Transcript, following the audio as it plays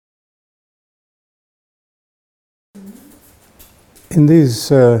In these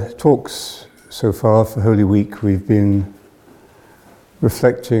talks so far for Holy Week, we've been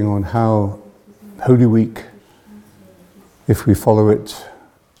reflecting on how Holy Week, if we follow it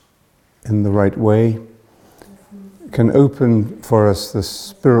in the right way, can open for us the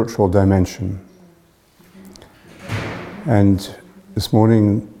spiritual dimension. And this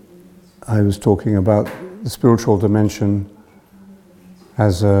morning I was talking about the spiritual dimension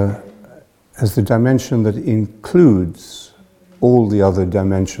as the dimension that includes all the other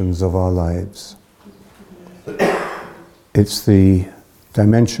dimensions of our lives. It's the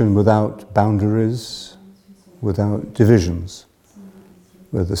dimension without boundaries, without divisions.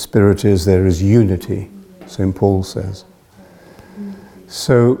 Where the Spirit is, there is unity, St. Paul says.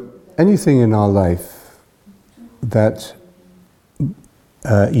 So anything in our life that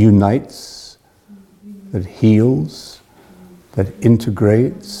unites, that heals, that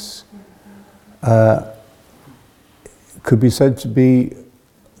integrates, could be said to be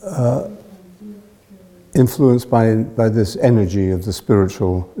influenced by this energy of the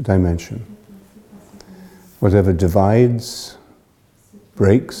spiritual dimension. Whatever divides,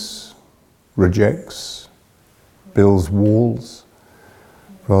 breaks, rejects, builds walls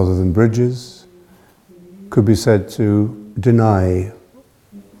rather than bridges, could be said to deny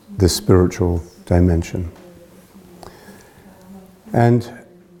this spiritual dimension. And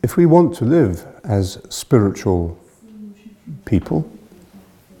if we want to live as spiritual people,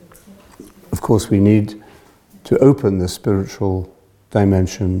 of course we need to open the spiritual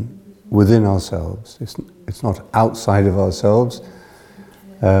dimension within ourselves. It's not outside of ourselves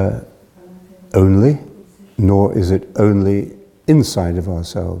only, nor is it only inside of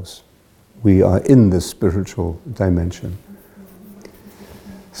ourselves. We are in this spiritual dimension.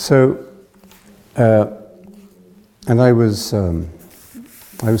 So, and I was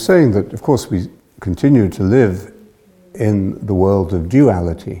saying that, of course, we continue to live in the world of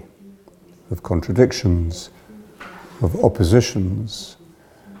duality, of contradictions, of oppositions.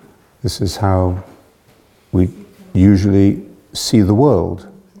 This is how we usually see the world,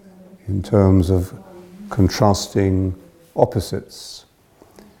 in terms of contrasting opposites.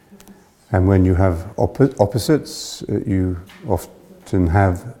 And when you have opposites, you often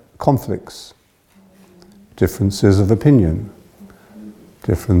have conflicts, differences of opinion,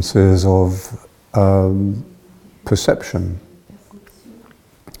 differences of perception,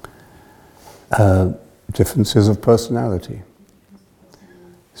 differences of personality.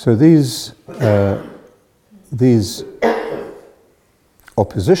 So these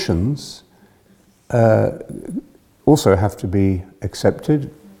oppositions also have to be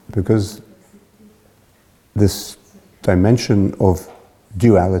accepted, because this dimension of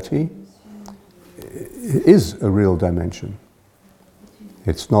duality is a real dimension.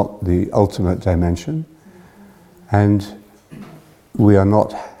 It's not the ultimate dimension, and we are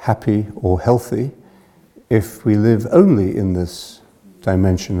not happy or healthy if we live only in this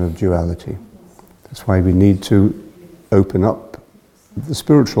dimension of duality. That's why we need to open up the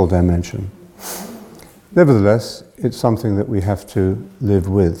spiritual dimension. Nevertheless, it's something that we have to live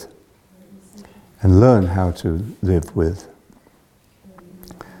with and learn how to live with.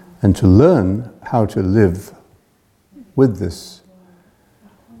 And to learn how to live with this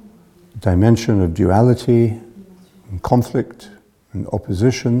dimension of duality and conflict and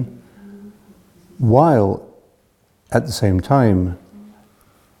opposition, while at the same time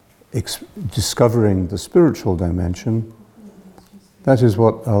discovering the spiritual dimension, that is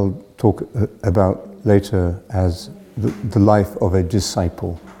what I'll talk about later as the life of a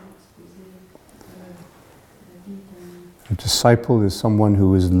disciple. A disciple is someone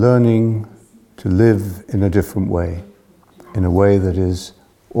who is learning to live in a different way, in a way that is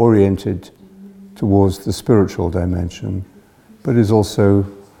oriented towards the spiritual dimension, but is also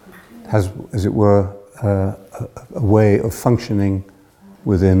has, as it were, a way of functioning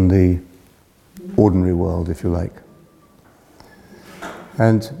within the ordinary world, if you like.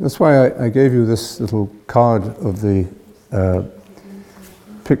 And that's why I gave you this little card of the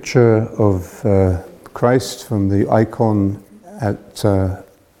picture of Christ from the icon at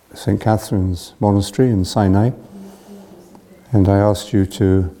St. Catherine's Monastery in Sinai. And I asked you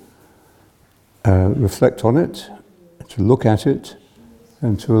to reflect on it, to look at it,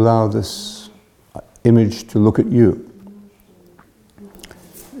 and to allow this image to look at you.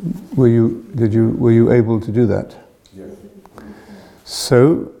 Were you able to do that? Yes.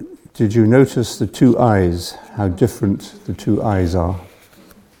 So, did you notice the two eyes, how different the two eyes are?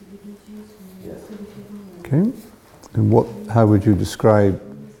 Yes. Okay. And how would you describe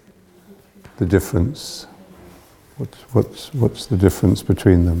the difference? What's the difference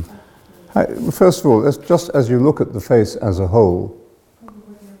between them? First of all, just as you look at the face as a whole,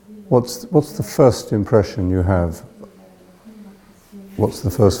 What's the first impression you have? What's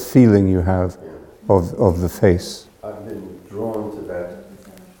the first feeling you have of the face? I've been drawn to that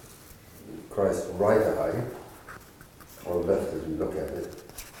Christ's right eye, or left as you look at it.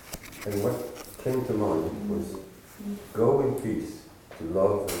 And what came to mind was, go in peace to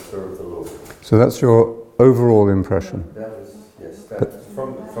love and serve the Lord. So that's your overall impression? That was, yes, that,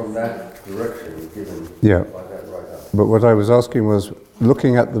 from that direction given Yeah. by that right eye. But what I was asking was,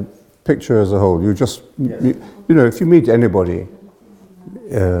 looking at the picture as a whole, you just, Yes. you know, if you meet anybody,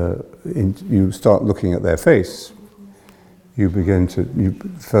 you start looking at their face, you begin to,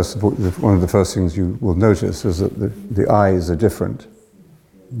 first of all, one of the first things you will notice is that the eyes are different.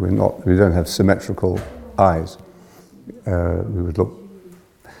 We don't have symmetrical eyes. We would look,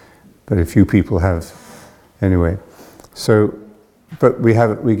 very few people have, anyway. So, but we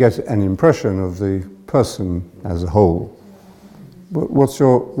get an impression of the person as a whole. What's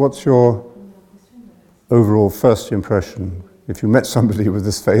your overall first impression? If you met somebody with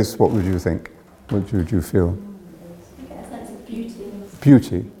this face, what would you think? What would you feel? I get a sense of beauty.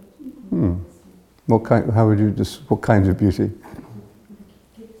 Beauty. What kind of beauty? Kind of beauty.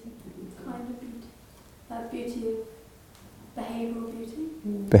 Beauty, behavioural beauty.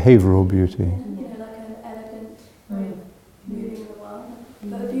 Behavioural beauty. You know, like an elegant way of moving in the world.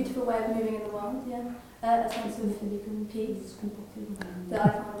 But a beautiful way of moving in the world, yeah. A sense of peace that I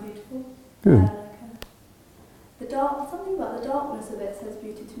find beautiful. Good. Something about the darkness of it says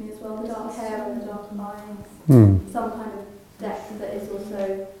beauty to me as well. The dark hair and the dark eyes. Some kind of depth that is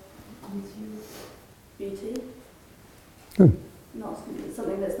also beauty. Good. Not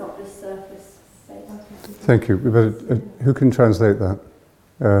something that's not just surface based. Thank you. We better, who can translate that?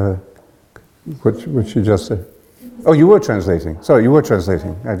 What you just said? Oh, you were translating. Sorry, you were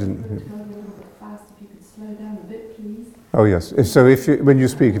translating. I didn't. Fast, if you could slow down a bit, please. Oh yes. So when you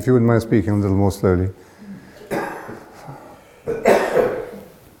speak, if you wouldn't mind speaking a little more slowly.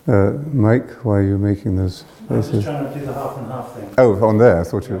 Mike, why are you making those faces? I was just trying to do the half and half thing. Oh, on there. I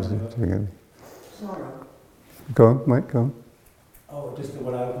thought you were doing it. Sorry. Go on, Mike. Go on. Oh, just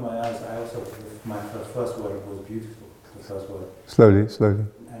when I opened my eyes, I also, my first word was beautiful. The first word. Slowly.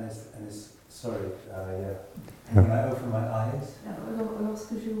 And it's sorry, yeah. And when I opened my eyes,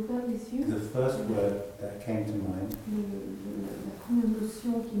 Lorsque j'ai ouvert les yeux, the first word that came to mind la première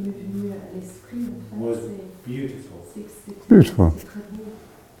notion qui m'est venue à l'esprit, en was fait, beautiful. c'est Beautiful. très beau.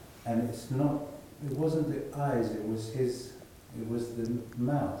 And it wasn't the eyes, it was the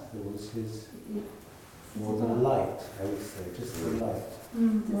mouth, it was his, or the light, I would say, just the light.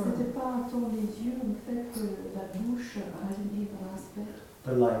 C'était pas tant les yeux, en fait, que la bouche rayonnée par l'aspect.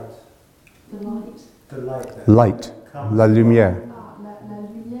 The light. The light. The light. That Light. comes La lumière. La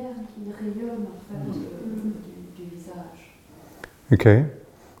lumière qui rayonne, en fait, du visage. Okay.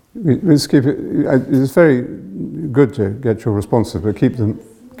 Let's keep it. It's very good to get your responses, but keep them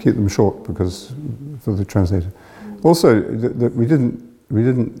short because for the translator. Also, we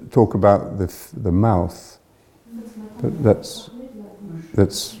didn't talk about the mouth. But let's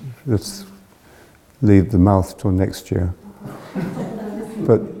leave the mouth till next year.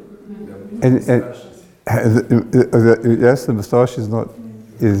 But yes, the moustache is not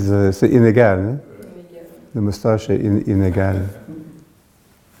c'est inégal. Eh? The moustache est inégal.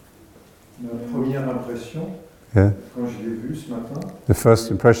 Ma première impression, Yeah. quand je l'ai vu ce matin, The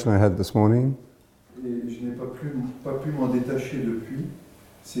first impression I had this morning, et je n'ai pas pu m'en détacher depuis,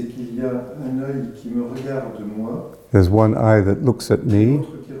 c'est qu'il y a un œil qui me regarde moi, there's one eye that looks at et me,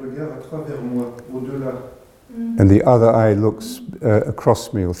 l'autre qui regarde à travers moi, au-delà. and the other eye looks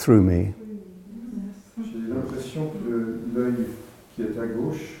across me or through me. J'ai l'impression que l'œil qui est à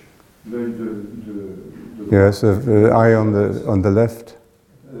gauche, l'œil de Yes, the eye on the left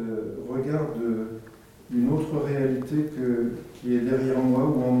regarde une autre réalité qui est derrière moi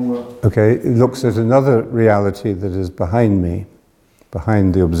ou en moi. Okay, it looks at another reality that is behind me,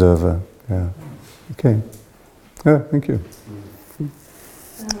 behind the observer. Yeah. Okay. Yeah, thank you.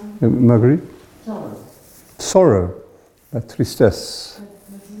 Marguerite? Sorrow. La tristesse.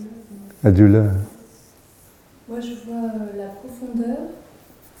 La douleur. Moi, je vois la profondeur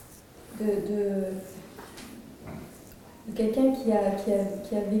de quelqu'un qui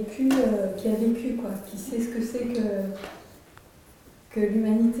a vécu quoi, qui sait ce que c'est que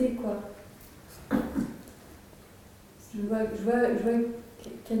l'humanité, quoi. Je vois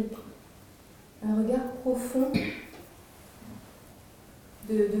un regard profond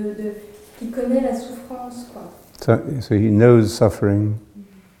qui connaît la souffrance, quoi. So he knows suffering.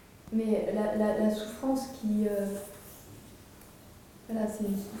 Mais la souffrance qui voilà, c'est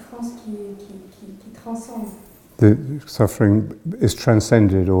une souffrance qui transcende. The suffering is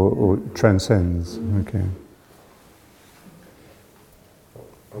transcended or transcends. Okay.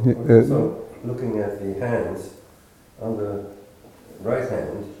 So, looking at the hands, on the right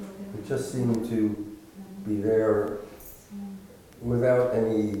hand, it just seemed to be there without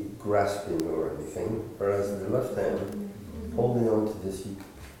any grasping or anything, whereas the left hand, holding on to this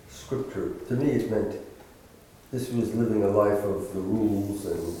scripture, to me it meant this was living a life of the rules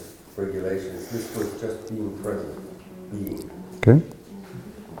and regulations. This was just being present, being. Okay.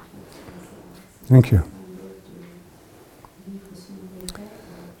 Thank you.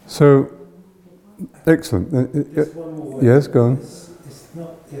 So, excellent. Just one more word. Yes, go on. It's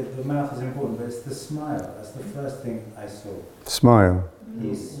not, the mouth is important, but it's the smile. That's the first thing I saw. Smile.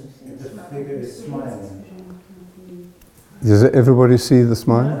 The figure is smiling. Does everybody see the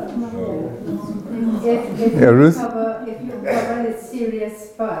smile? If Yeah, Ruth? if you cover a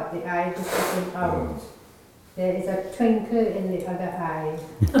serious spot, the eye just isn't out. There is a twinkle in the other eye.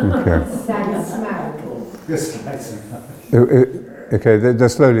 Okay. Sad smile. Just like smile. Okay,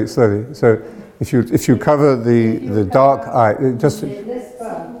 just slowly. So, if you cover the dark eye, just This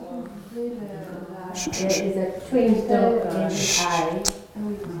spot, shh. there is a twinkle in the eye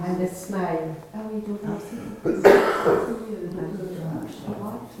and a smile.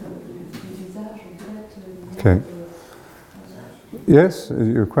 Okay. Yes,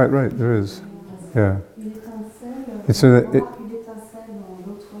 you're quite right. There is. Yeah. It's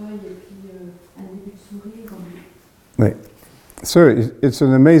right. So it's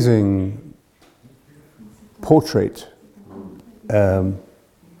an amazing portrait.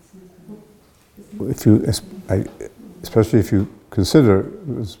 Especially if you consider it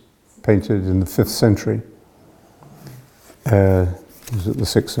was painted in the 5th century. Was it the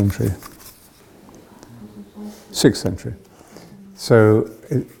 6th century? 6th century. So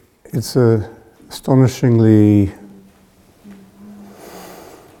it's a astonishingly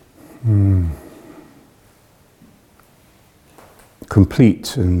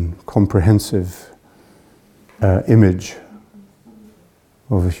complete and comprehensive image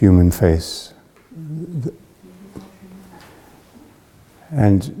of a human face.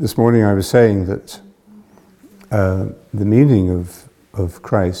 And this morning I was saying that the meaning of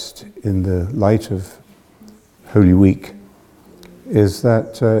Christ in the light of Holy Week is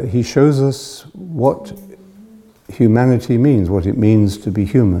that he shows us what humanity means, what it means to be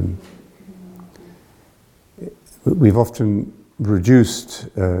human. We've often reduced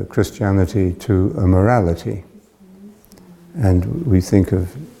Christianity to a morality, and we think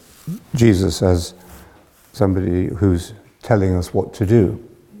of Jesus as somebody who's telling us what to do.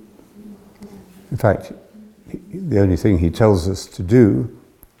 In fact, the only thing he tells us to do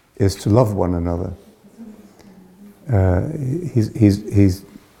is to love one another. He's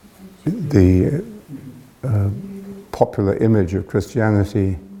the popular image of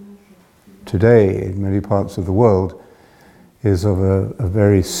Christianity today in many parts of the world is of a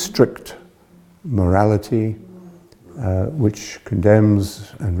very strict morality which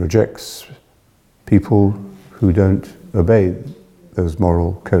condemns and rejects people who don't obey those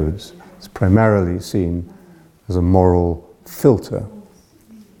moral codes. It's primarily seen as a moral filter.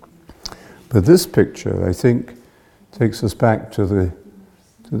 But this picture, I think, takes us back to the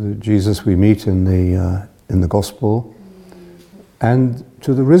Jesus we meet in the Gospel, and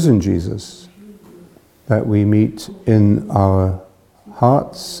to the risen Jesus that we meet in our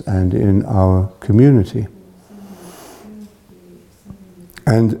hearts and in our community.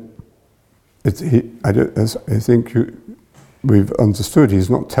 And I think we've understood he's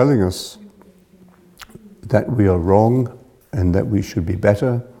not telling us that we are wrong and that we should be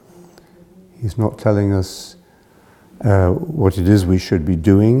better. He's not telling us what it is we should be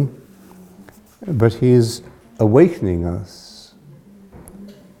doing, but he is awakening us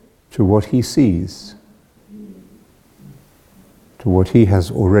to what he sees, to what he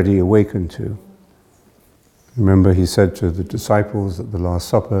has already awakened to. Remember, he said to the disciples at the Last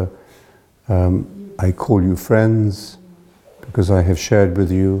Supper, I call you friends because I have shared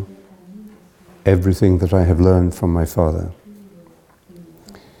with you everything that I have learned from my Father.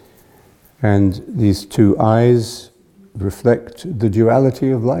 And these two eyes reflect the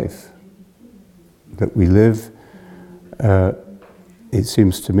duality of life, that we live. It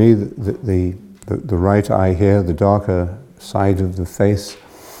seems to me that the right eye here, the darker side of the face,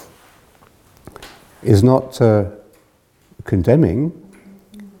 is not condemning,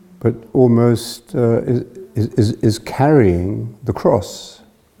 but almost is carrying the cross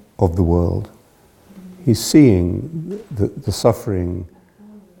of the world. He's seeing the suffering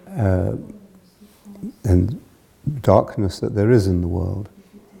and darkness that there is in the world.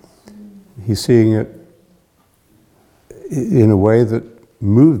 He's seeing it in a way that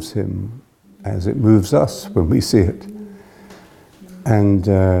moves him as it moves us when we see it, and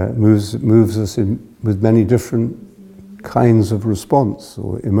moves us with many different kinds of response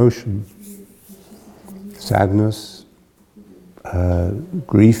or emotion. Sadness,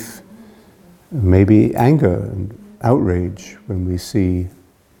 grief, maybe anger and outrage when we see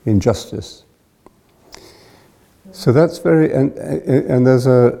injustice. So that's very, and there's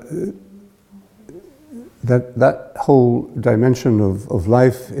that whole dimension of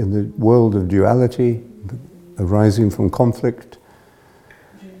life in the world of duality, arising from conflict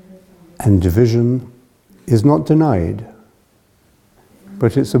and division, is not denied,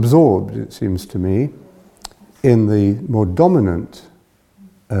 but it's absorbed, it seems to me, in the more dominant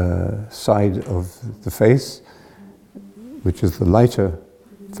side of the face, which is the lighter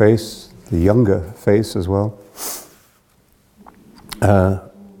face, the younger face as well,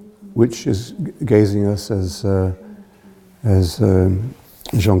 which is gazing us, as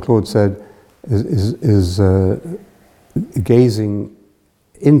Jean-Claude said, is gazing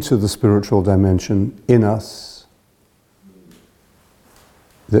into the spiritual dimension in us.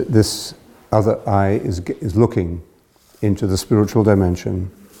 That this other eye is looking into the spiritual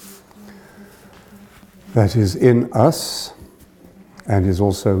dimension that is in us and is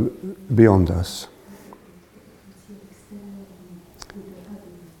also beyond us.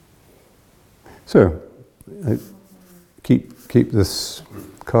 So, keep this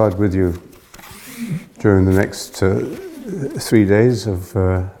card with you during the next 3 days of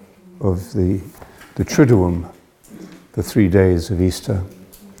the Triduum, the 3 days of Easter,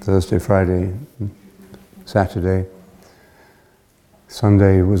 Thursday, Friday, Saturday.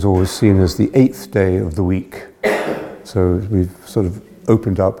 Sunday was always seen as the 8th day of the week. So we've sort of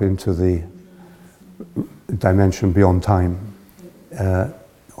opened up into the dimension beyond time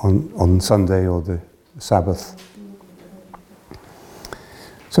on Sunday or the Sabbath.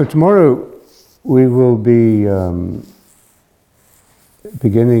 So tomorrow we will be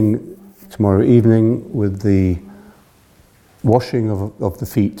beginning tomorrow evening with the washing of the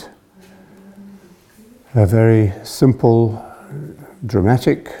feet. A very simple,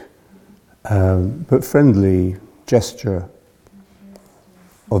 dramatic, but friendly gesture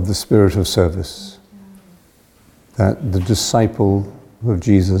of the spirit of service that the disciple of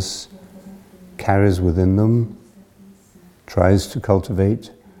Jesus carries within them, tries to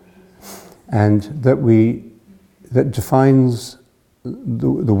cultivate, and that defines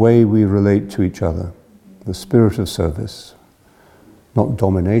the way we relate to each other, the spirit of service, not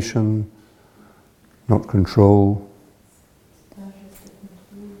domination, not control,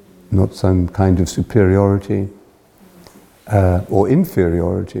 not some kind of superiority or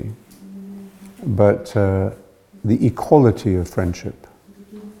inferiority, but the equality of friendship.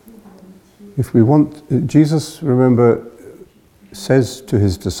 If we want, Jesus, remember, says to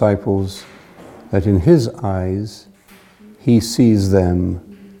his disciples that in his eyes he sees them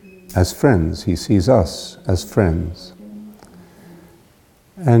as friends, he sees us as friends.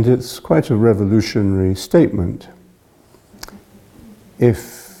 And it's quite a revolutionary statement.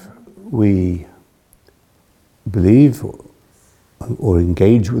 If we believe or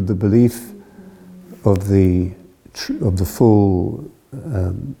engage with the belief of the full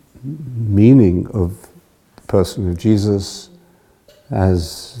meaning of the person of Jesus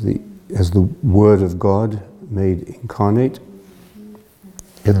as the Word of God made incarnate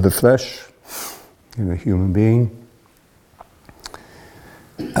in the flesh, in a human being,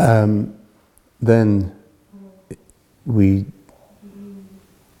 then we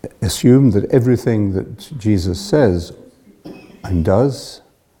assume that everything that Jesus says and does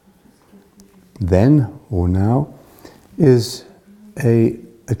then or now is a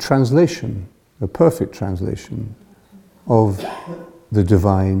translation, a perfect translation of the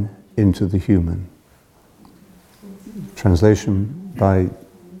divine into the human. Translation by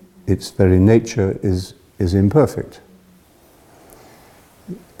its very nature is imperfect.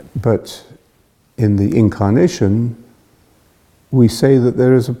 But in the incarnation, we say that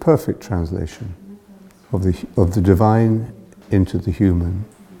there is a perfect translation of the divine into the human.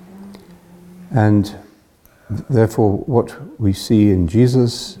 And therefore, what we see in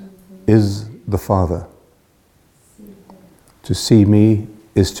Jesus is the Father. To see me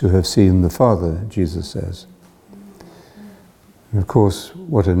is to have seen the Father, Jesus says. And of course,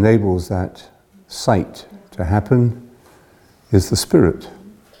 what enables that sight to happen is the Spirit.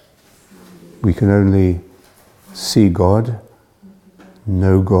 We can only see God,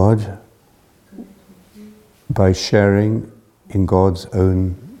 know God, by sharing in God's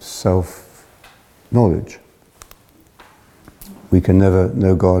own self-knowledge. We can never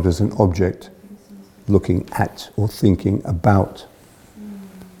know God as an object looking at or thinking about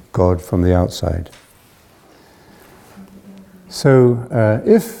God from the outside. So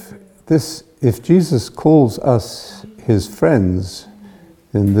if Jesus calls us his friends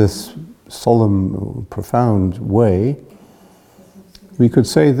in this solemn, profound way, we could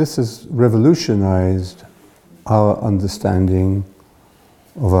say this has revolutionized our understanding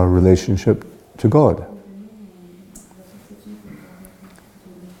of our relationship to God.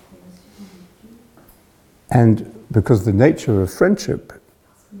 And because the nature of friendship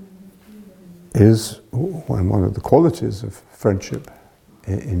is, one of the qualities of friendship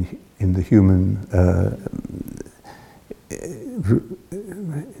in the human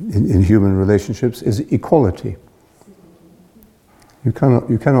in human relationships is equality. You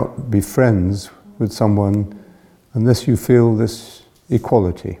cannot be friends with someone unless you feel this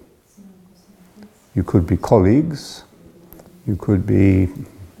equality. You could be colleagues, you could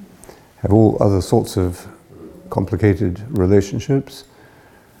have all other sorts of complicated relationships,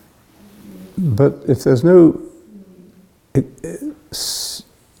 but if there's no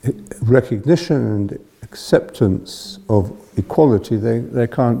recognition and acceptance of equality, there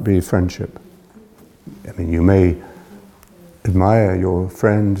can't be friendship. I mean, you may admire your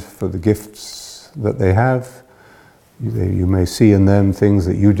friend for the gifts that they have. You may see in them things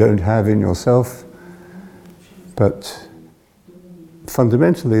that you don't have in yourself. But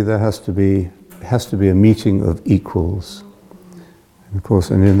fundamentally, there has to be a meeting of equals. And of course,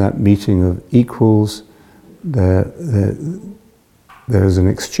 and in that meeting of equals, there is an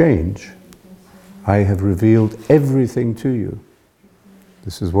exchange. I have revealed everything to you.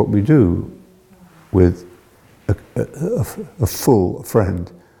 This is what we do with a full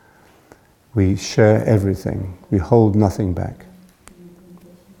friend. We share everything. We hold nothing back.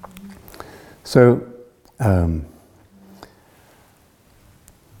 So,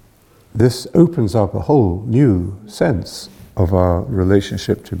 this opens up a whole new sense of our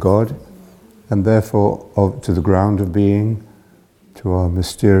relationship to God, and therefore to the ground of being, to our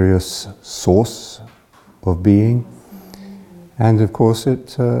mysterious source of being. And of course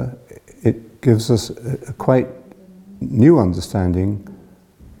it gives us a quite new understanding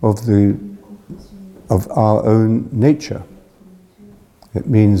of our own nature. It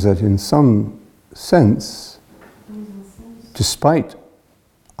means that in some sense, despite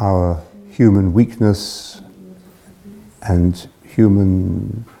our human weakness and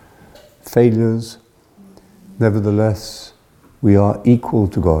human failures, nevertheless, we are equal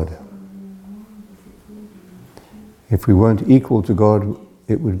to God. If we weren't equal to God,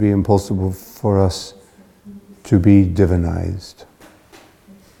 it would be impossible for us to be divinized.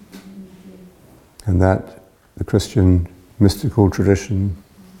 And that the Christian mystical tradition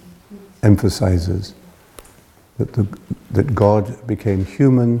emphasizes, that God became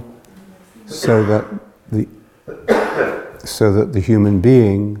human so that the human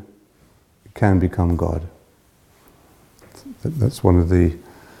being can become God. That's one of the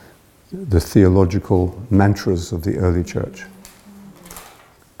theological mantras of the early church.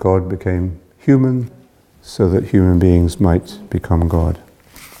 God became human so that human beings might become God.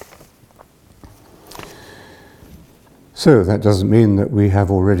 So that doesn't mean that we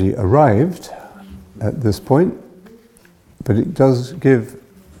have already arrived at this point, but it does give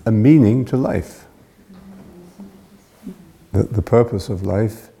a meaning to life. That the purpose of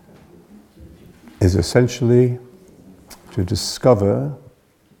life is essentially to discover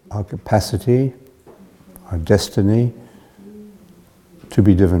our capacity, our destiny to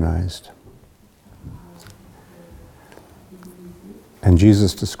be divinized. And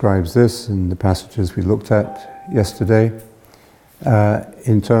Jesus describes this in the passages we looked at yesterday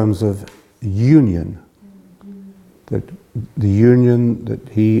in terms of union. That the union that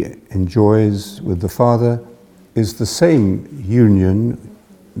he enjoys with the Father is the same union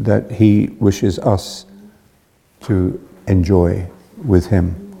that he wishes us to enjoy with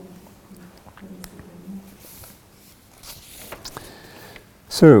him.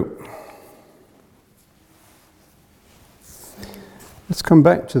 So, let's come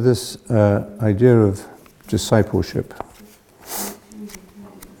back to this idea of discipleship.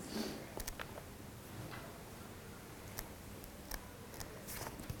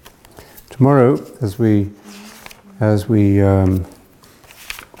 Tomorrow, as we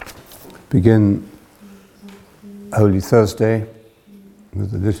begin Holy Thursday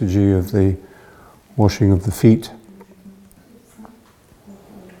with the liturgy of the washing of the feet,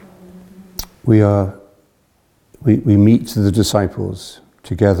 we meet the disciples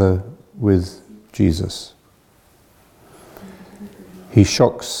together with Jesus. He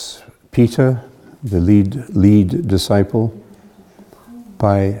shocks Peter, the lead disciple,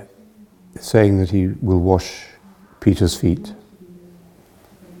 by saying that he will wash Peter's feet.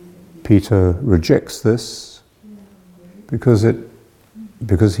 Peter rejects this because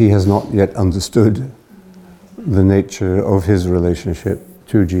he has not yet understood the nature of his relationship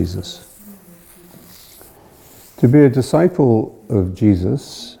to Jesus. To be a disciple of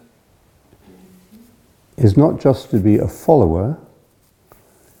Jesus is not just to be a follower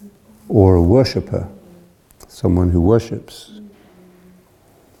or a worshipper, someone who worships.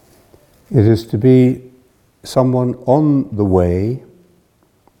 It is to be someone on the way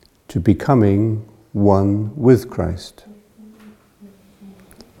to becoming one with Christ.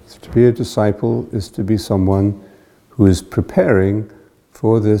 To be a disciple is to be someone who is preparing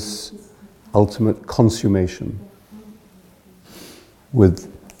for this ultimate consummation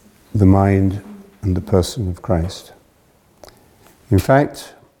with the mind and the person of Christ. In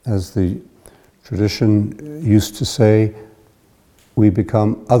fact, as the tradition used to say, we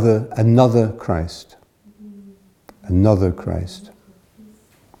become another Christ. Another Christ.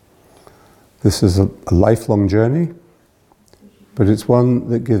 This is a lifelong journey, but it's one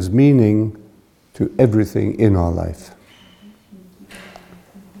that gives meaning to everything in our life.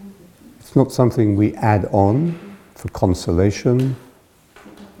 It's not something we add on for consolation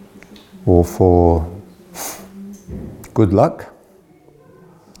or for good luck,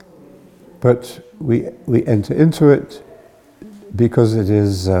 but we enter into it because it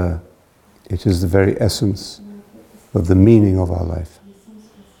is the very essence of the meaning of our life.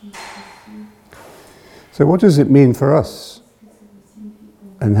 So what does it mean for us?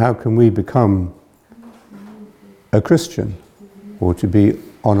 And how can we become a Christian, or to be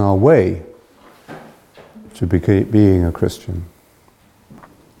on our way to being a Christian?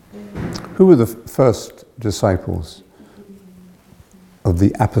 Who were the first disciples of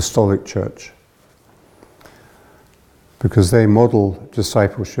the apostolic church? Because they model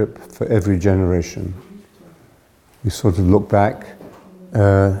discipleship for every generation. We sort of look back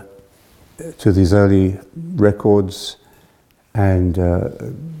to these early records and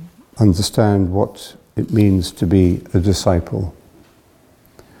understand what it means to be a disciple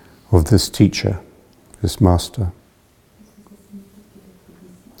of this teacher, this master.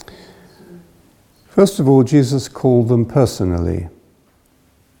 First of all, Jesus called them personally,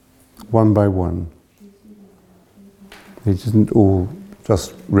 one by one. They didn't all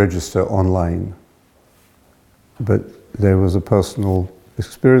just register online, but there was a personal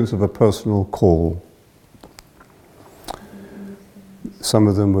experience of a personal call. Some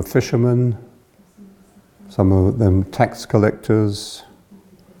of them were fishermen, some of them tax collectors,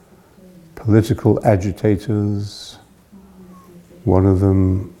 political agitators. One of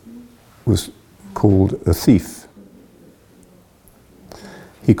them was called a thief.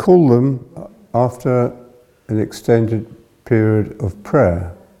 He called them after an extended period of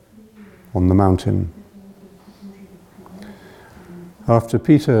prayer on the mountain. After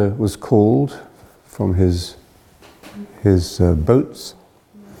Peter was called from his boats,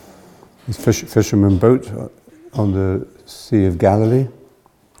 his fisherman boat on the Sea of Galilee,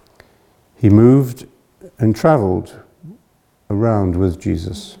 he moved and traveled around with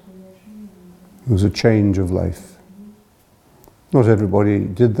Jesus. It was a change of life. Not everybody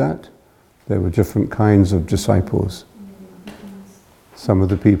did that. There were different kinds of disciples. Some of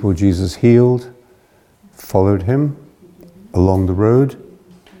the people Jesus healed followed him along the road.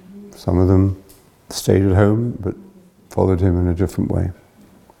 Some of them stayed at home but followed him in a different way.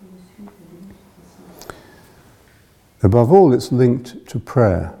 Above all, it's linked to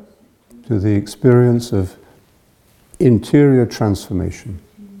prayer, to the experience of interior transformation.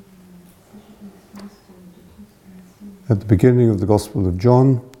 At the beginning of the Gospel of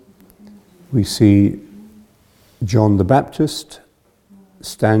John, we see John the Baptist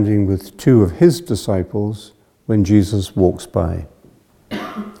standing with two of his disciples when Jesus walks by.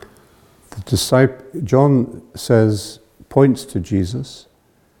 John points to Jesus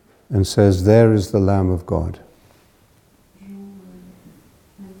and says, "There is the Lamb of God."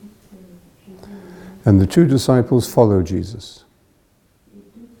 And the two disciples follow Jesus.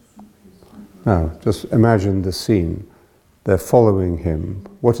 Now, just imagine the scene. They're following him.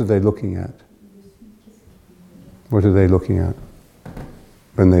 What are they looking at? What are they looking at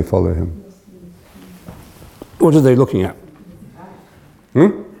when they follow him? What are they looking at?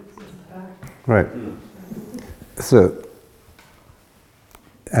 Right. So,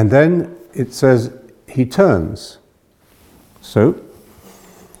 and then it says he turns. So,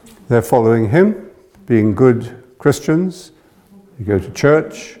 they're following him, being good Christians. They go to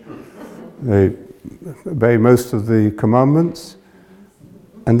church. They obey most of the commandments.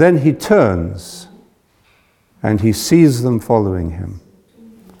 And then he turns and he sees them following him.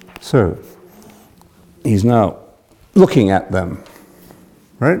 So, he's now looking at them,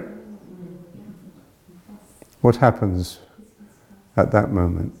 right? What happens at that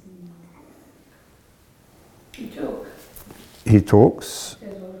moment? He talks.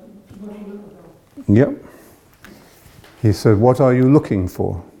 Yep. He said, "What are you looking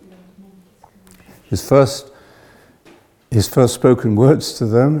for?" His first spoken words to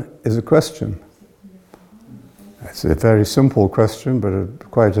them is a question. It's a very simple question, but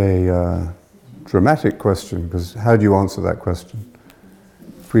quite a dramatic question, because how do you answer that question?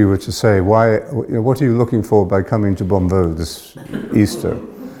 If we were to say, what are you looking for by coming to Bombo this Easter?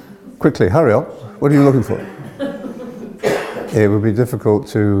 Quickly, hurry up, what are you looking for? It would be difficult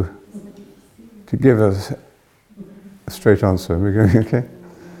to give us a straight answer. We're going, okay?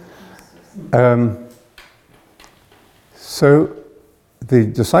 So the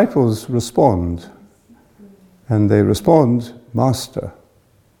disciples respond, and they respond, "Master."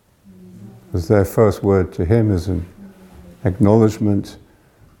 Because their first word to him is an acknowledgement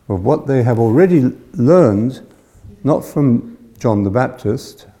of what they have already learned, not from John the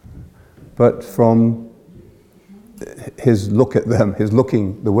Baptist, but from his look at them,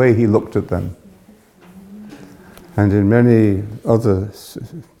 the way he looked at them. And in many other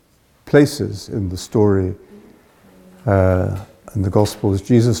places in the story, in the Gospels,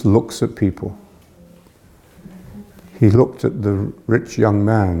 Jesus looks at people. He looked at the rich young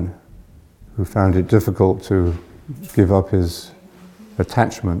man who found it difficult to give up his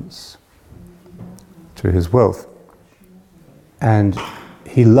attachments to his wealth. And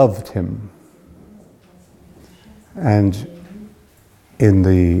he loved him. And in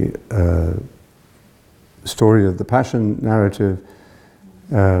the story of the Passion narrative,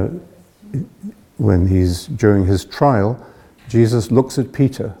 when he's during his trial, Jesus looks at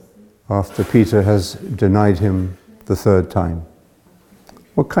Peter after Peter has denied him the third time.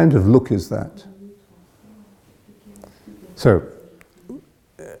 What kind of look is that? So,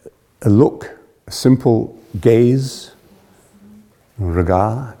 a look, a simple gaze,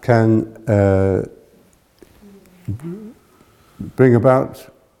 regard, can bring about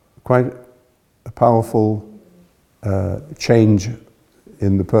quite a powerful change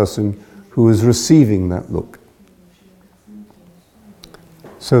in the person who is receiving that look.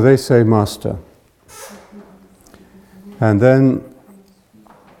 So they say, "Master." And then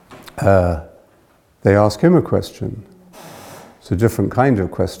they ask him a question. It's a different kind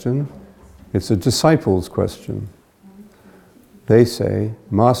of question. It's a disciple's question. They say,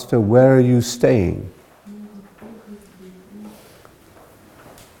 "Master, where are you staying?"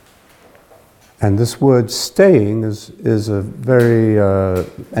 And this word "staying" is a very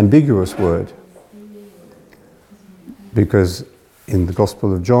ambiguous word, because in the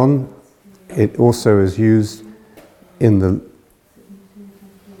Gospel of John, it also is used in the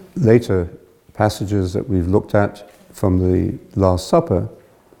later passages that we've looked at from the Last Supper,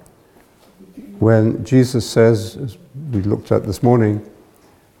 when Jesus says, as we looked at this morning,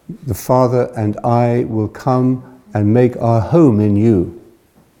 "The Father and I will come and make our home in you."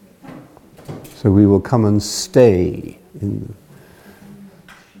 So we will come and stay in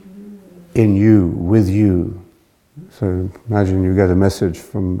you, with you. So imagine you get a message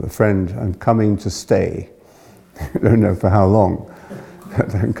from a friend, "I'm coming to stay." I don't know for how long,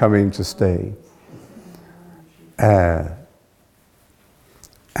 but I'm coming to stay. But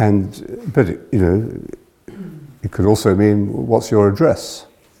it could also mean, what's your address?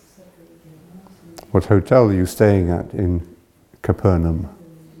 What hotel are you staying at in Capernaum?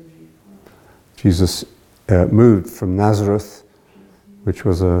 Jesus moved from Nazareth, which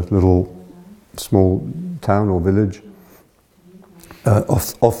was a little small town or village,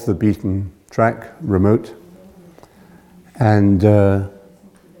 off the beaten track, remote, and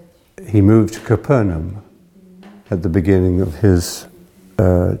he moved to Capernaum at the beginning of his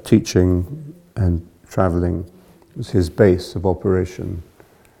teaching and traveling. It was his base of operation,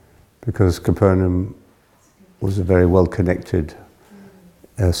 because Capernaum was a very well-connected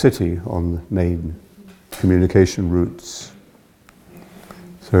city on the main communication routes.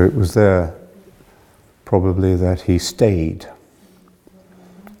 So it was there probably that he stayed,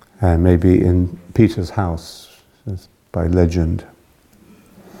 and maybe in Peter's house, by legend.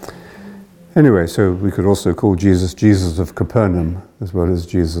 Anyway, so we could also call Jesus Jesus of Capernaum as well as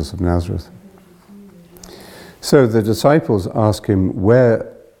Jesus of Nazareth. So the disciples ask him, "Where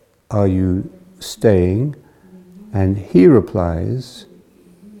are you staying?" And he replies,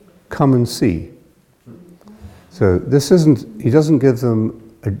 "Come and see." So he doesn't give them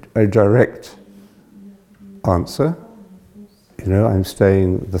a direct answer. I'm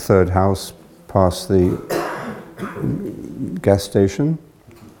staying the third house past the gas station.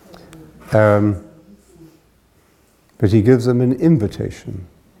 But he gives them an invitation.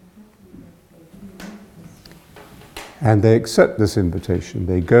 And they accept this invitation.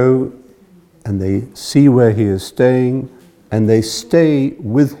 They go and they see where he is staying, and they stay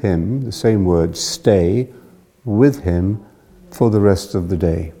with him, the same word, stay with him for the rest of the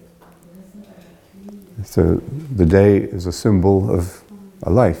day. So the day is a symbol of a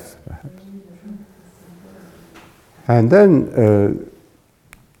life, perhaps. And then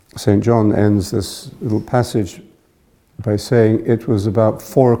St. John ends this little passage by saying it was about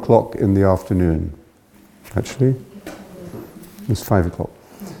 4 o'clock in the afternoon. Actually, it's 5 o'clock.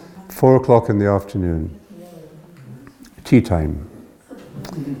 4 o'clock in the afternoon. Tea time.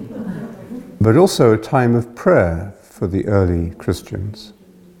 But also a time of prayer for the early Christians.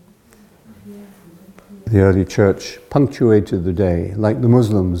 The early church punctuated the day like the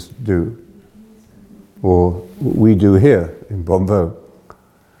Muslims do, or we do here in Bombo.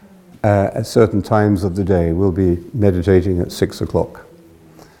 At certain times of the day, we'll be meditating at 6 o'clock.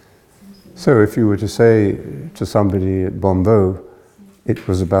 So if you were to say to somebody at Bombo, it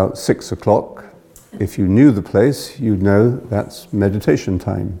was about 6 o'clock, if you knew the place, you'd know that's meditation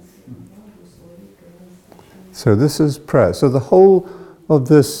time. So this is prayer. So the whole of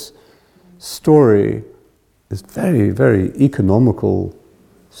this story is very, very economical,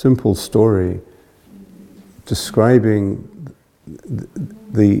 simple story describing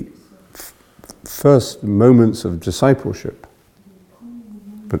the first moments of discipleship,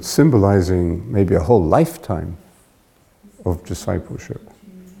 but symbolizing maybe a whole lifetime of discipleship.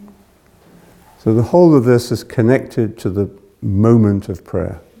 So the whole of this is connected to the moment of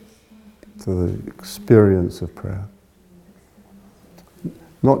prayer, to the experience of prayer.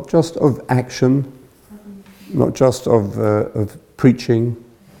 Not just of action, not just of preaching.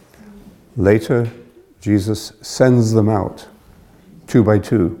 Later, Jesus sends them out, 2 by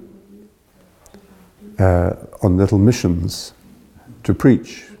 2, on little missions to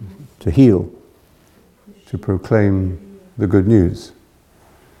preach, to heal, to proclaim the good news.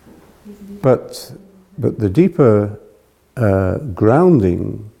 But the deeper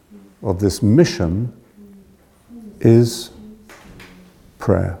grounding of this mission is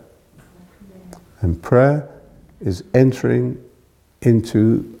prayer. And prayer is entering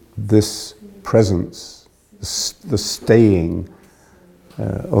into this presence, the staying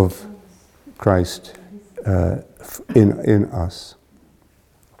of Christ in us.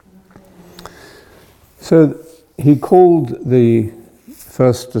 So he called the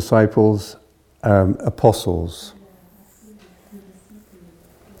first disciples apostles.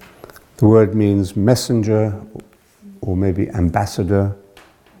 The word means messenger or maybe ambassador.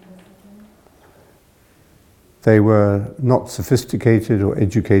 They were not sophisticated or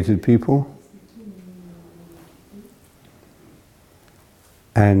educated people.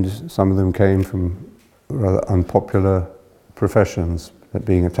 And some of them came from rather unpopular professions, like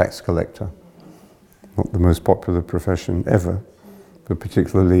being a tax collector. Not the most popular profession ever, but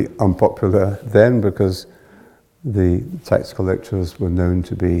particularly unpopular then because the tax collectors were known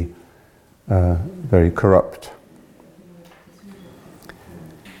to be very corrupt.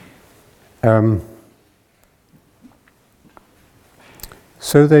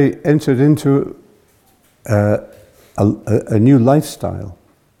 So they entered into a new lifestyle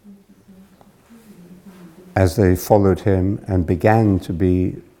as they followed him and began to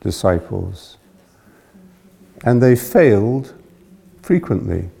be disciples. And they failed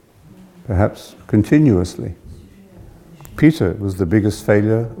frequently, perhaps continuously. Peter was the biggest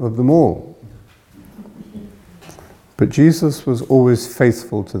failure of them all. But Jesus was always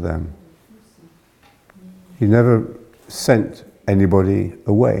faithful to them. He never sent anybody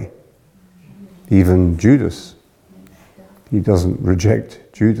away. Even Judas. He doesn't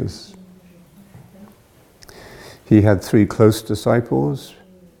reject Judas. He had 3 close disciples,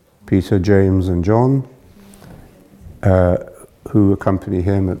 Peter, James, and John, who accompany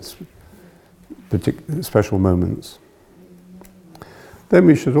him at special moments. Then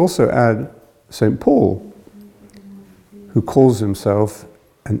we should also add St. Paul, who calls himself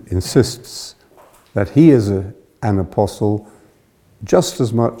and insists that he is an apostle just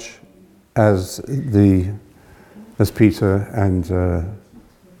as much as Peter and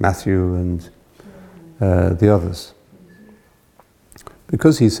Matthew and the others.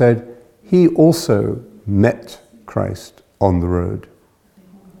 Because he said he also met Christ on the road.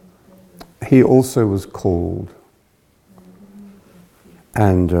 He also was called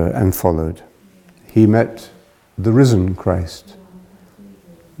and followed. He met the risen Christ,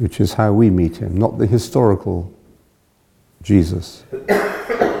 which is how we meet him, not the historical Jesus,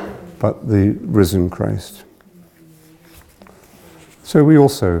 but the risen Christ. So we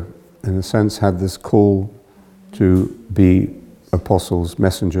also in a sense, had this call to be apostles,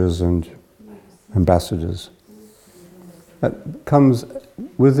 messengers, and ambassadors. That comes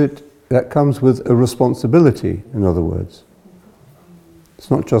with it. That comes with a responsibility, in other words. It's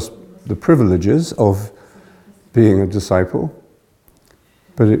not just the privileges of being a disciple,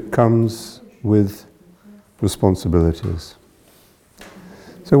 but it comes with responsibilities.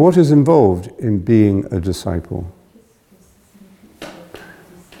 So what is involved in being a disciple?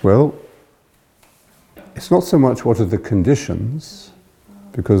 Well, it's not so much what are the conditions,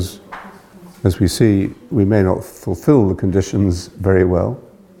 because as we see, we may not fulfill the conditions very well.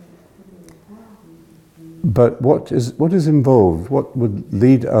 But what is involved? What would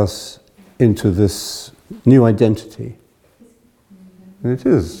lead us into this new identity? And it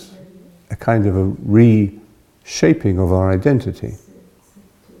is a kind of a reshaping of our identity.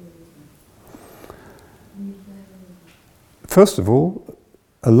 First of all,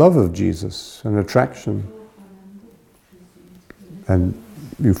 a love of Jesus, an attraction. And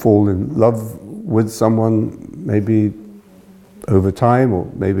you fall in love with someone maybe over time,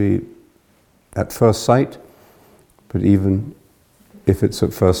 or maybe at first sight, but even if it's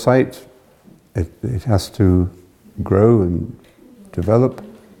at first sight, it has to grow and develop.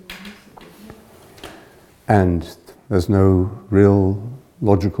 And there's no real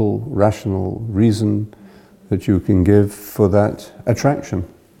logical, rational reason that you can give for that attraction.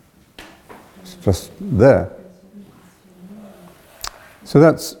 It's just there. So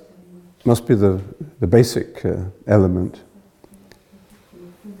that must be the basic element.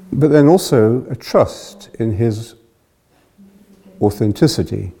 But then also a trust in his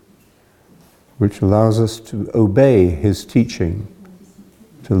authenticity, which allows us to obey his teaching,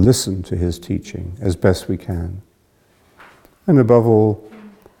 to listen to his teaching as best we can. And above all,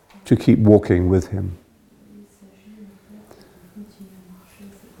 to keep walking with him.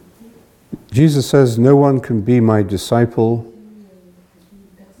 Jesus says, "No one can be my disciple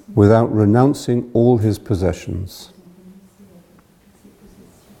without renouncing all his possessions."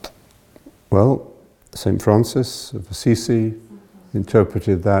 Well, St. Francis of Assisi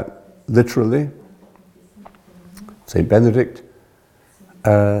interpreted that literally. St. Benedict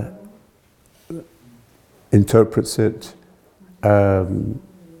interprets it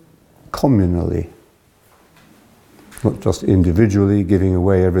communally, not just individually giving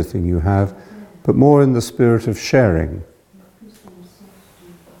away everything you have, but more in the spirit of sharing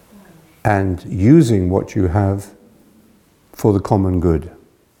and using what you have for the common good.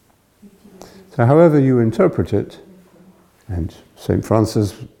 So however you interpret it, and St.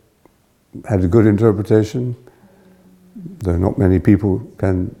 Francis had a good interpretation, though not many people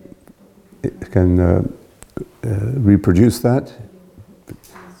can reproduce that,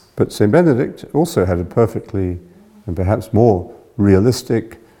 but St. Benedict also had a perfectly and perhaps more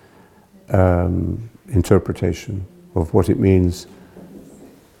realistic interpretation of what it means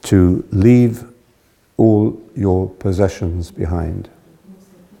to leave all your possessions behind.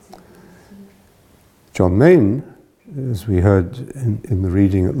 John Main, as we heard in the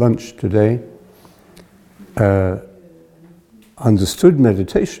reading at lunch today, understood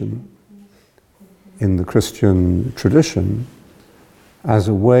meditation in the Christian tradition as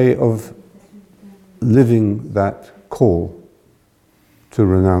a way of living that call to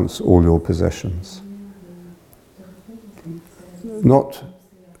renounce all your possessions. Not,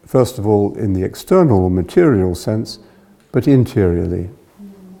 first of all, in the external or material sense, but interiorly.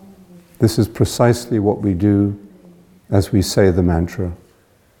 This is precisely what we do as we say the mantra.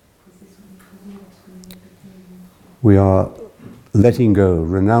 We are letting go,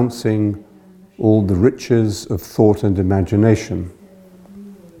 renouncing all the riches of thought and imagination,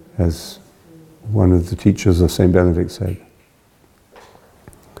 as one of the teachers of St. Benedict said.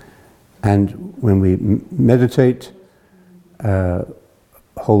 And when we meditate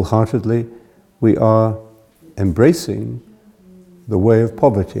wholeheartedly, we are embracing the way of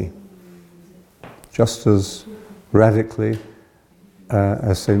poverty, just as radically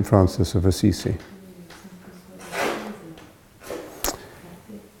as St. Francis of Assisi.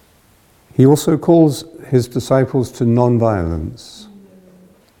 He also calls his disciples to non-violence,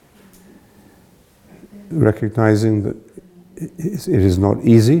 recognizing that it is not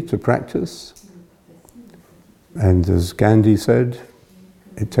easy to practice, and as Gandhi said,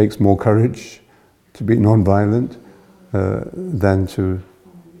 it takes more courage to be non-violent than to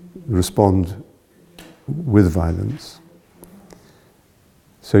respond with violence.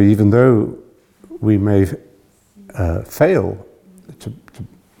 So even though we may fail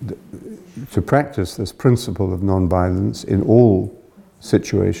to practice this principle of non-violence in all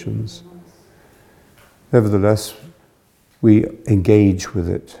situations, nevertheless we engage with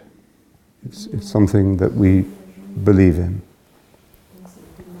it It's something that we believe in.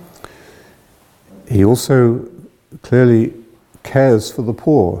 He also clearly cares for the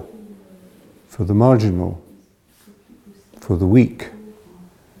poor, for the marginal, for the weak,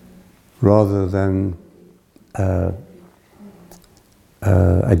 rather than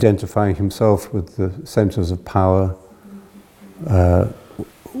identifying himself with the centers of power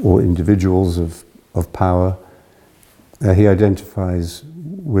or individuals of power. He identifies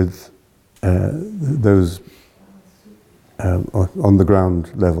with those on the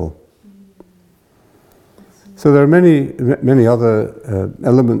ground level. So there are many other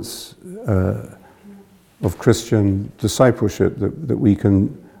elements of Christian discipleship that we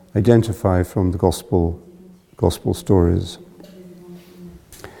can identify from the gospel stories.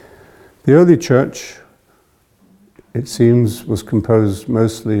 The early church, it seems, was composed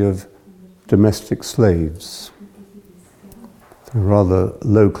mostly of domestic slaves, a rather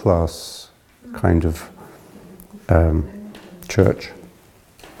low-class kind of church.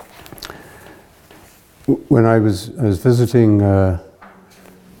 When I was visiting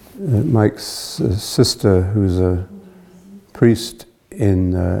Mike's sister, who's a priest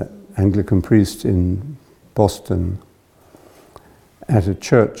Anglican priest in Boston, at a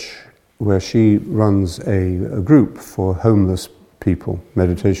church where she runs a group for homeless people,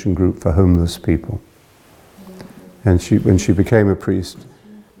 meditation group for homeless people. And when she became a priest,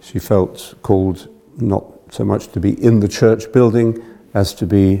 she felt called not so much to be in the church building as to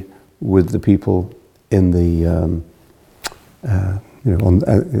be with the people in the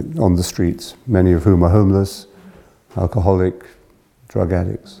on the streets, many of whom are homeless, alcoholic, drug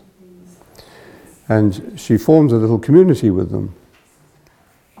addicts. And she formed a little community with them.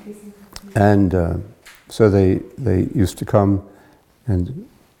 And so they used to come,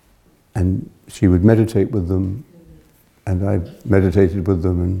 and she would meditate with them, and I meditated with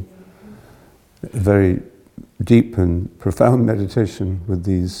them, and a very deep and profound meditation with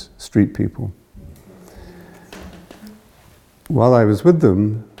these street people. While I was with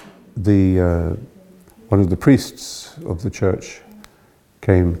them, one of the priests of the church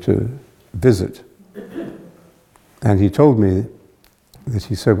came to visit, and he told me that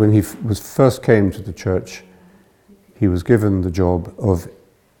he said when he first came to the church, he was given the job of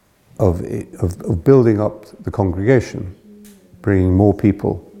building up the congregation, bringing more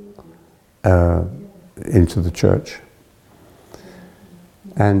people into the church.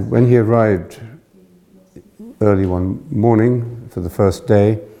 And when he arrived early one morning for the first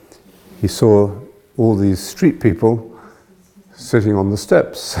day, he saw all these street people sitting on the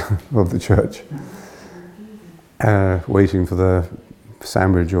steps of the church, waiting for their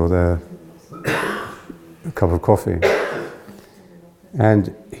sandwich or their cup of coffee.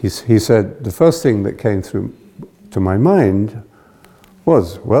 And he said, the first thing that came through to my mind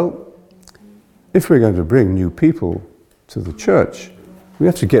was, well, if we're going to bring new people to the church, we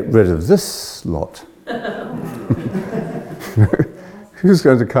have to get rid of this lot. Who's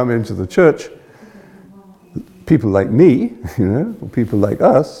going to come into the church? People like me, or people like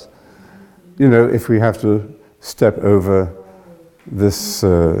us, if we have to step over this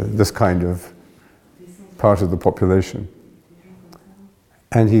kind of part of the population.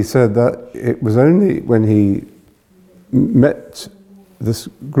 And he said that it was only when he met this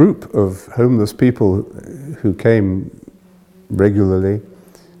group of homeless people who came regularly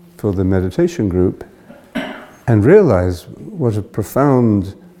for the meditation group and realized what a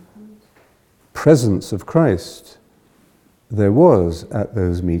profound presence of Christ there was at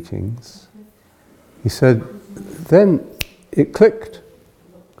those meetings. He said, then it clicked.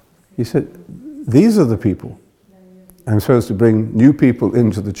 He said, these are the people. I'm supposed to bring new people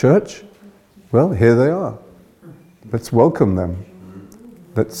into the church. Well, here they are. Let's welcome them.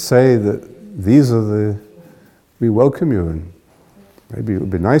 Let's say that we welcome you, and maybe it would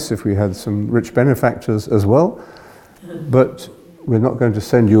be nice if we had some rich benefactors as well, but we're not going to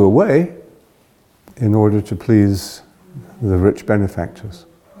send you away in order to please the rich benefactors.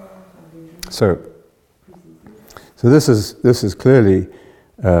 So this is clearly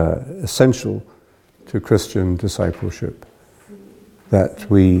essential to Christian discipleship. That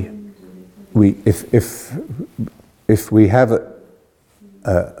if we have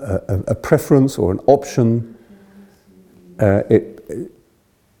a preference or an option,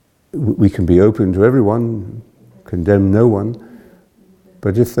 we can be open to everyone, condemn no one.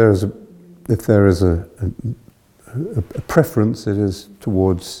 But if there is a preference, it is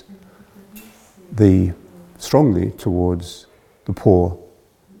strongly towards the poor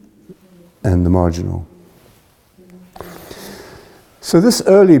and the marginal. So this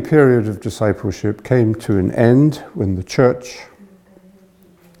early period of discipleship came to an end when the church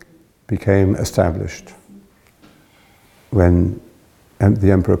became established when the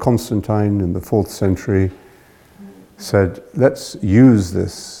Emperor Constantine in the 4th century said, let's use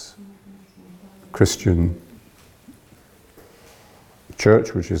this Christian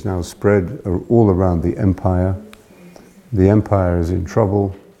church, which is now spread all around the empire. The empire is in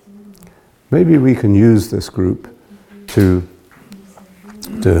trouble. Maybe we can use this group to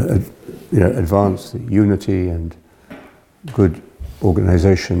advance the unity and good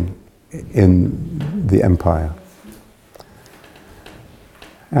organization in the empire.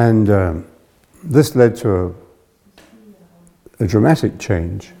 And this led to a dramatic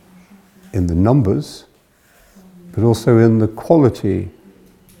change in the numbers, but also in the quality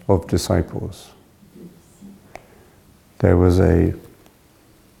of disciples. There was an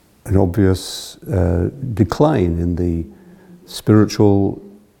obvious decline in the spiritual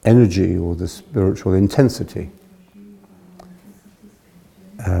energy or the spiritual intensity.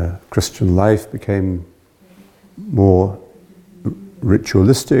 Christian life became more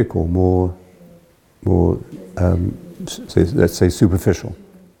ritualistic or more let's say superficial.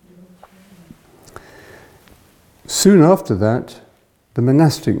 Soon after that, the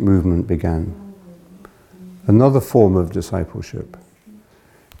monastic movement began, another form of discipleship.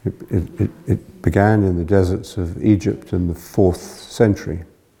 It began in the deserts of Egypt in the 4th century.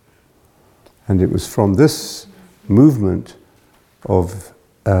 And it was from this movement of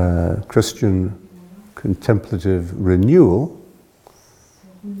Christian contemplative renewal,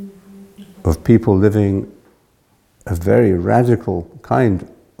 of people living a very radical kind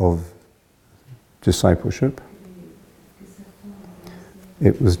of discipleship.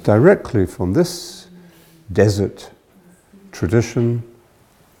 It was directly from this desert tradition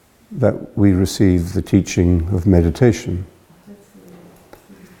that we receive the teaching of meditation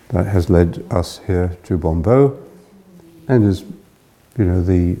that has led us here to Bombo and is,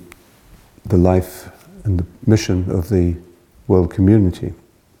 the life and the mission of the world community.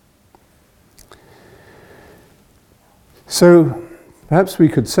 So perhaps we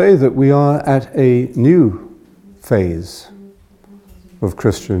could say that we are at a new phase of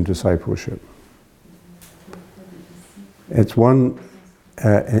Christian discipleship. It's one,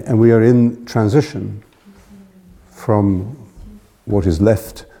 and we are in transition from what is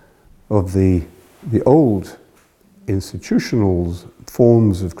left of the old institutional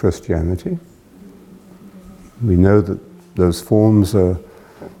forms of Christianity. We know that those forms are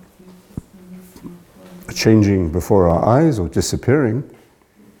changing before our eyes or disappearing.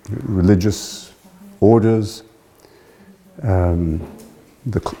 Religious orders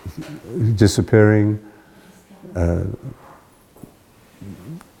disappearing,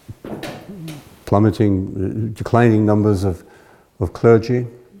 plummeting, declining numbers of clergy,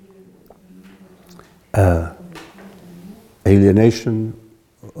 alienation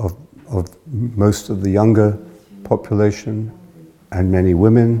of most of the younger population and many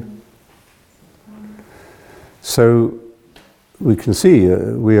women. So we can see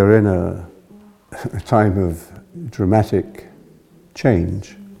we are in a time of dramatic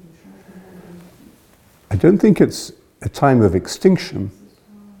change. I don't think it's a time of extinction,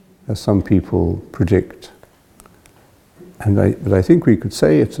 as some people predict. But I think we could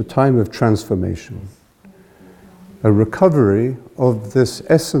say it's a time of transformation, a recovery of this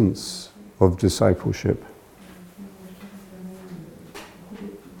essence of discipleship.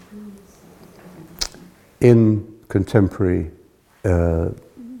 In the contemporary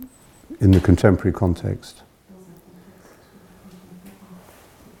context.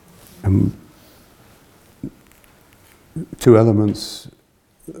 Two elements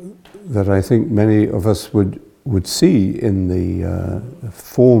that I think many of us would see in the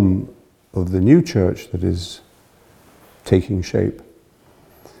form of the new church that is taking shape.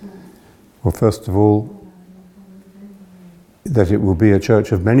 Well, first of all, that it will be a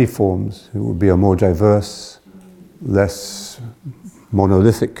church of many forms. It will be a more diverse, less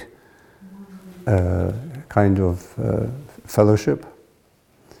monolithic kind of fellowship.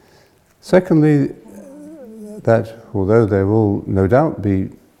 Secondly, that although there will no doubt be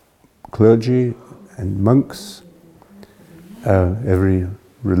clergy and monks, every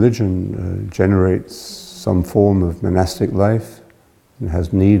religion generates some form of monastic life and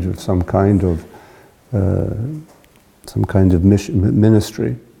has need of some kind of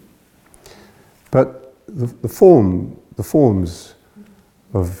ministry. But the forms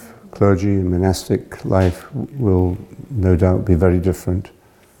of clergy and monastic life will no doubt be very different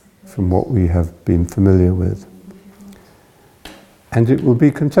from what we have been familiar with. And it will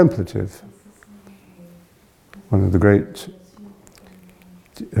be contemplative. One of the great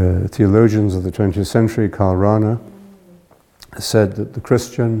theologians of the 20th century, Karl Rahner, said that the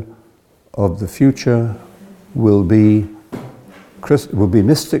Christian of the future will be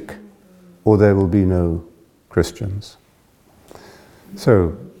mystic, or there will be no Christians.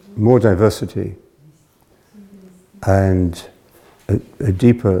 So, more diversity and a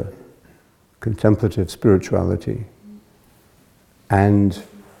deeper contemplative spirituality and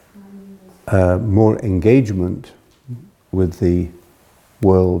more engagement with the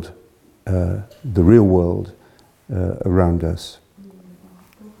world, the real world around us.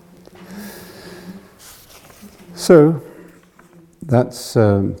 So, that's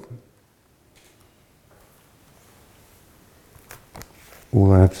all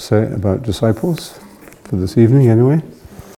I have to say about disciples for this evening, anyway.